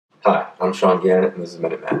Hi, I'm Sean Gannett and this is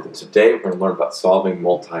Minute Math, and today we're going to learn about solving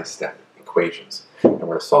multi-step equations, and we're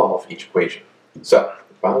going to solve each equation. So,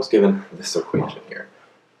 if I was given this equation here,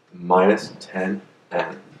 minus 10n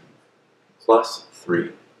plus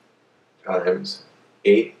 3 times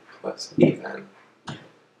 8 plus 8n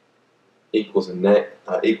equals a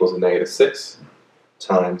negative 6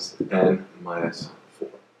 times n minus 4.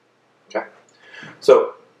 Okay?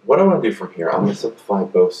 So, what I want to do from here, I'm going to simplify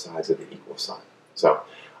both sides of the equal sign. So,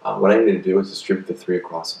 what I need to do is distribute the 3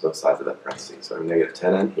 across both sides of that parenthesis. So I have negative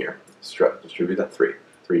 10n here, distribute that 3.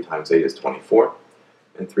 3 times 8 is 24,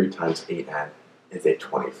 and 3 times 8n is a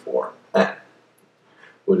 24n.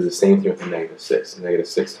 We'll do the same thing with the negative 6. A negative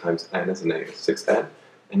 6 times n is a negative 6n,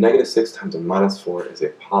 and negative 6 times a minus 4 is a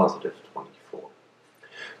positive 24.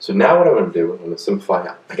 So now what I'm going to do is I'm going to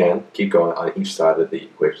simplify again, keep going on each side of the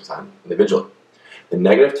equation sign individually. The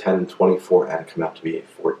negative 10 and 24n come out to be a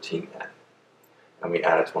 14n. And we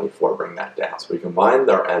add a 24, bring that down. So we combine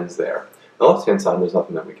our n's there. On the left-hand side, there's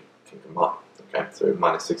nothing that we can combine. Okay, so we have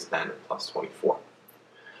minus 6n plus 24.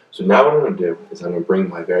 So now what I'm going to do is I'm going to bring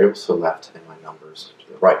my variables to the left and my numbers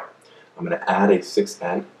to the right. I'm going to add a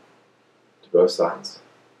 6n to both sides,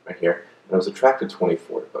 right here, and I'll subtract a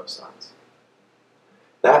 24 to both sides.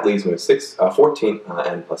 That leaves me with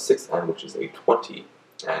 14n plus 6n, which is a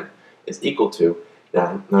 20n, is equal to,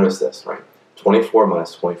 now notice this, right? 24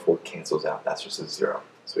 minus 24 cancels out. That's just a 0.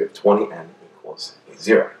 So we have 20n equals a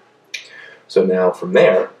 0. So now from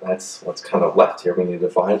there, that's what's kind of left here. We need to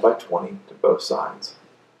divide by 20 to both sides.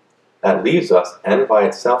 That leaves us n by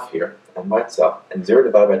itself here, n by itself, and 0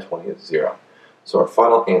 divided by 20 is 0. So our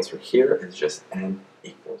final answer here is just n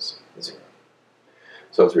equals 0.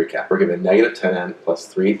 So let's recap. We're given negative 10n plus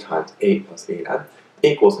 3 times 8 plus 8n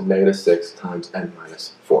equals a negative 6 times n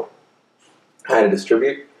minus 4. I had to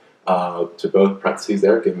distribute to both parentheses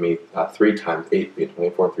there, giving me 3 times 8 being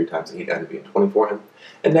 24, and 3 times 8n being 24n,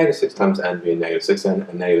 and negative 6 times n being negative 6n,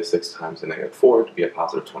 and negative 6 times a negative 4 to be a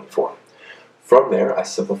positive 24. From there, I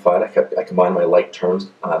simplified. I combined my like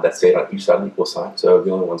terms that stayed on each side of the equal sign. So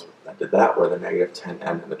the only ones that did that were the negative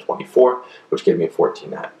 10n and the 24, which gave me a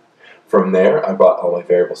 14n. From there, I brought all my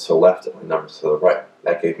variables to the left and my numbers to the right.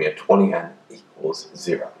 That gave me a 20n equals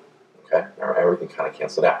 0. Okay, now everything kind of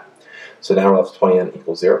canceled out. So now we're left 20n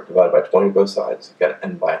equals 0, divided by 20 both sides, get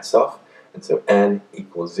n by itself, and so n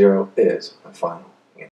equals 0 is my final